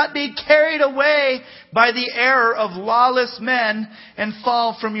you may not be carried away by the error of lawless men and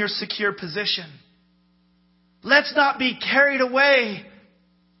fall from your secure position. Let's not be carried away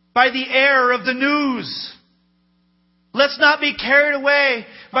by the error of the news. Let's not be carried away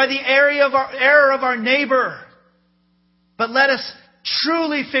by the error of our neighbor. But let us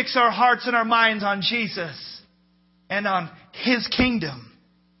truly fix our hearts and our minds on Jesus and on His kingdom.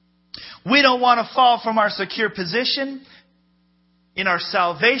 We don't want to fall from our secure position in our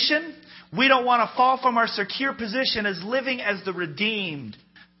salvation. We don't want to fall from our secure position as living as the redeemed,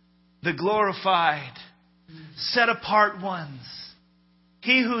 the glorified, set apart ones.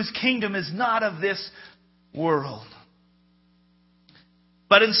 He whose kingdom is not of this world.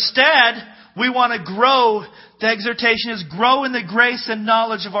 But instead, we want to grow. The exhortation is grow in the grace and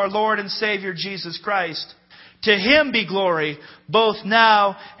knowledge of our Lord and Savior Jesus Christ. To Him be glory, both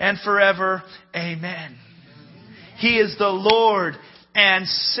now and forever. Amen. He is the Lord and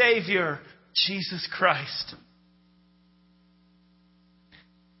Savior, Jesus Christ.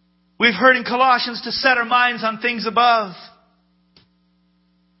 We've heard in Colossians to set our minds on things above.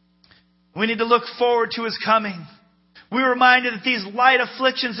 We need to look forward to His coming. We're reminded that these light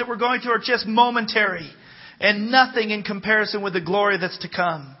afflictions that we're going through are just momentary and nothing in comparison with the glory that's to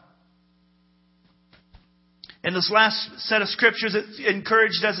come. In this last set of scriptures, it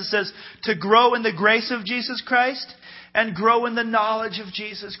encouraged us, it says, to grow in the grace of Jesus Christ and grow in the knowledge of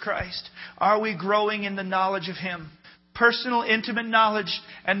Jesus Christ. Are we growing in the knowledge of Him? Personal, intimate knowledge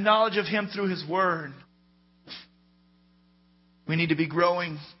and knowledge of Him through His Word. We need to be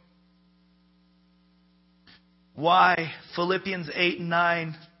growing. Why? Philippians 8 and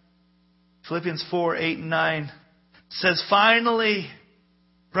 9. Philippians 4, 8 and 9 says, finally,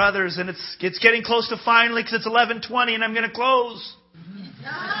 brothers, and it's getting close to finally because it's 11:20 and I'm going to close.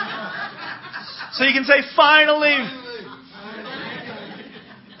 So you can say finally.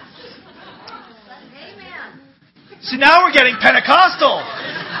 See, now we're getting Pentecostal.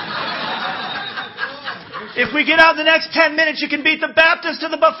 If we get out in the next 10 minutes, you can beat the Baptist to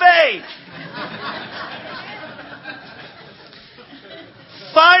the buffet.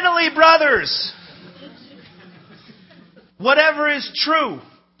 Finally, brothers, whatever is true,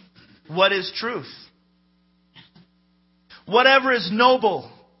 what is truth? Whatever is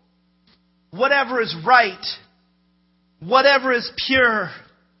noble, whatever is right, whatever is pure,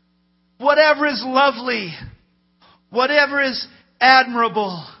 whatever is lovely, whatever is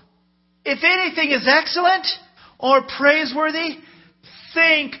admirable, if anything is excellent or praiseworthy,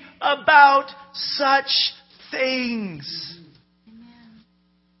 think about such things. Amen.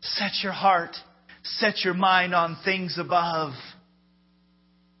 Set your heart, set your mind on things above.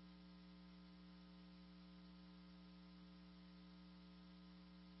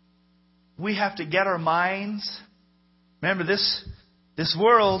 We have to get our minds. Remember, this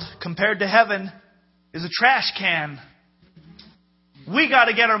world, compared to heaven, is a trash can. We got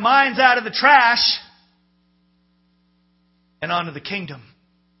to get our minds out of the trash and onto the kingdom.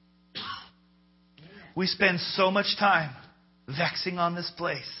 We spend so much time vexing on this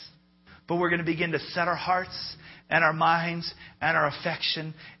place. But we're going to begin to set our hearts and our minds and our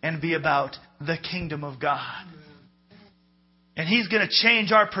affection and be about the kingdom of God. And He's going to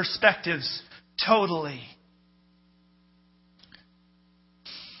change our perspectives totally.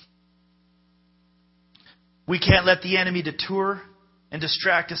 We can't let the enemy detour and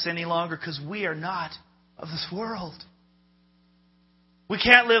distract us any longer because we are not of this world. We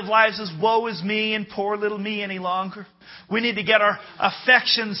can't live lives as woe is me and poor little me any longer. We need to get our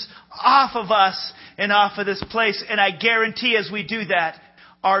affections off of us and off of this place. And I guarantee as we do that,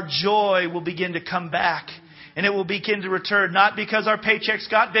 our joy will begin to come back. And it will begin to return. Not because our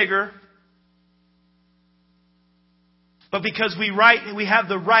paychecks got bigger, but because we have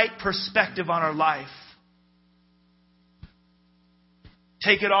the right perspective on our life.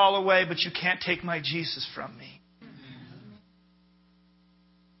 Take it all away, but you can't take my Jesus from me.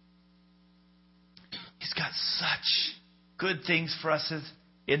 He's got such good things for us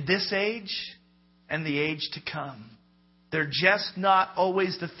in this age and the age to come. They're just not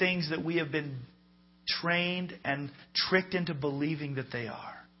always the things that we have been trained and tricked into believing that they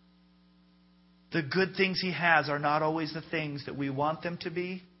are. The good things He has are not always the things that we want them to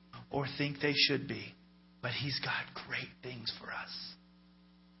be or think they should be. But He's got great things for us.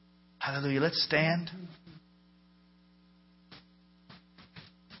 Hallelujah. Let's stand.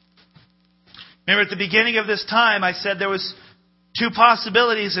 Remember at the beginning of this time, I said there was two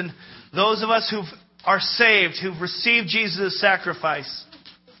possibilities. And those of us who are saved, who've received Jesus' sacrifice.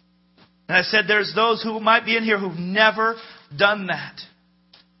 And I said there's those who might be in here who've never done that.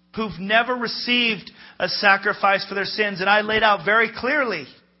 Who've never received a sacrifice for their sins. And I laid out very clearly.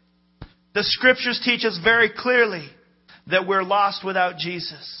 The Scriptures teach us very clearly that we're lost without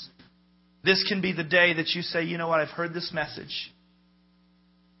Jesus. This can be the day that you say, you know what, I've heard this message.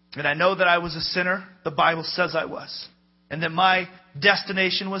 And I know that I was a sinner. The Bible says I was. And that my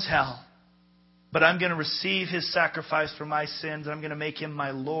destination was hell. But I'm going to receive His sacrifice for my sins. I'm going to make Him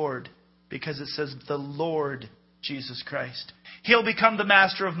my Lord. Because it says the Lord Jesus Christ. He'll become the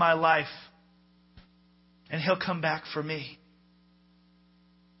master of my life. And He'll come back for me.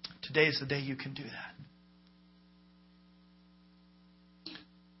 Today is the day you can do that.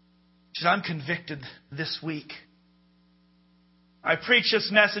 I'm convicted this week. I preach this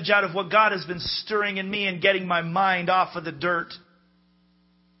message out of what God has been stirring in me and getting my mind off of the dirt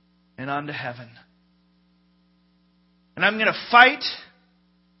and onto heaven. And I'm going to fight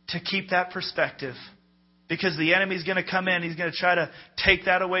to keep that perspective because the enemy's going to come in. He's going to try to take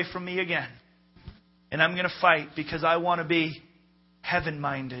that away from me again. And I'm going to fight because I want to be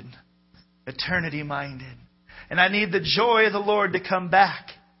heaven-minded, eternity-minded. And I need the joy of the Lord to come back.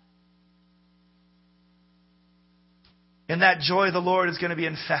 And that joy of the Lord is going to be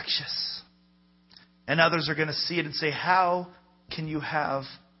infectious. And others are going to see it and say, how can you have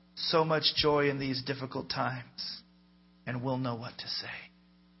so much joy in these difficult times? And we'll know what to say.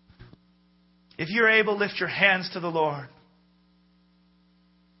 If you're able, lift your hands to the Lord.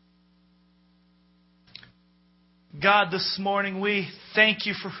 God, this morning we thank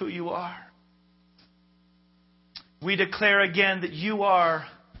You for who You are. We declare again that You are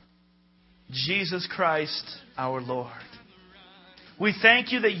Jesus Christ, our Lord. We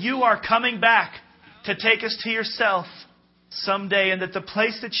thank You that You are coming back to take us to Yourself someday, and that the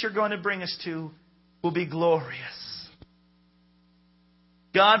place that You're going to bring us to will be glorious.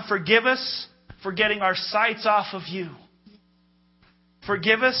 God, forgive us for getting our sights off of You.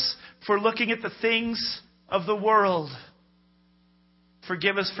 Forgive us for looking at the things of the world.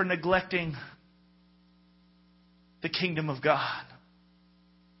 Forgive us for neglecting the kingdom of God.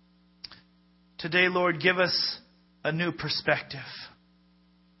 Today, Lord, give us a new perspective.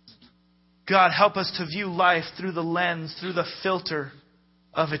 God, help us to view life through the lens, through the filter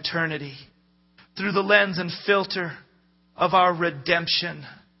of eternity. Through the lens and filter of our redemption.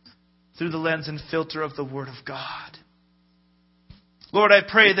 Through the lens and filter of the Word of God. Lord, I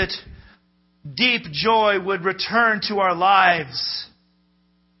pray that deep joy would return to our lives.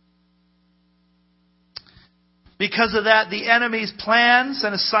 Because of that, the enemy's plans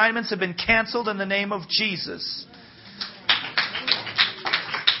and assignments have been canceled in the name of Jesus.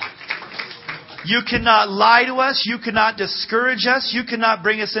 You cannot lie to us. You cannot discourage us. You cannot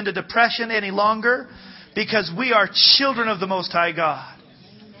bring us into depression any longer, because we are children of the Most High God.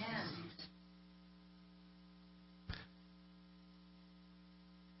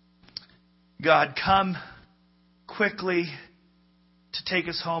 God, come quickly to take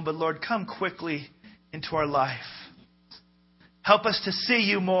us home. But Lord, come quickly into our life. Help us to see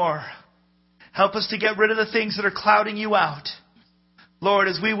You more. Help us to get rid of the things that are clouding You out. Lord,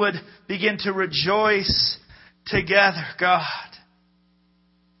 as we would begin to rejoice together, God.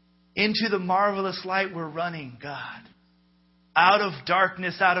 Into the marvelous light we're running, God. Out of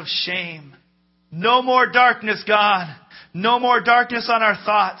darkness, out of shame. No more darkness, God. No more darkness on our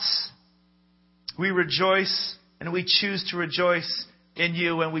thoughts. We rejoice and we choose to rejoice in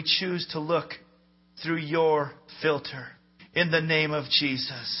You, and we choose to look through Your filter. In the name of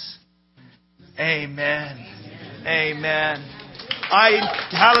Jesus. Amen. Amen.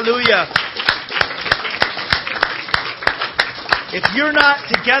 Hallelujah. If you're not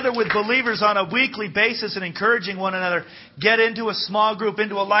together with believers on a weekly basis and encouraging one another, get into a small group,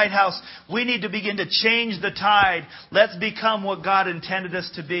 into a lighthouse. We need to begin to change the tide. Let's become what God intended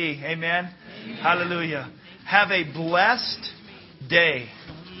us to be. Amen? Amen. Hallelujah. Have a blessed day.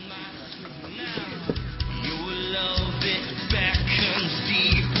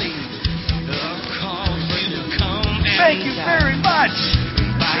 Thank you very much.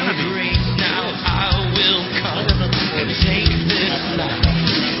 Now I will come and take this life,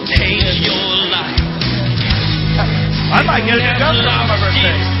 take your life. I might get a new governor on my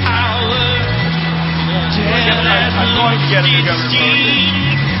birthday. I'm going to get a new governor.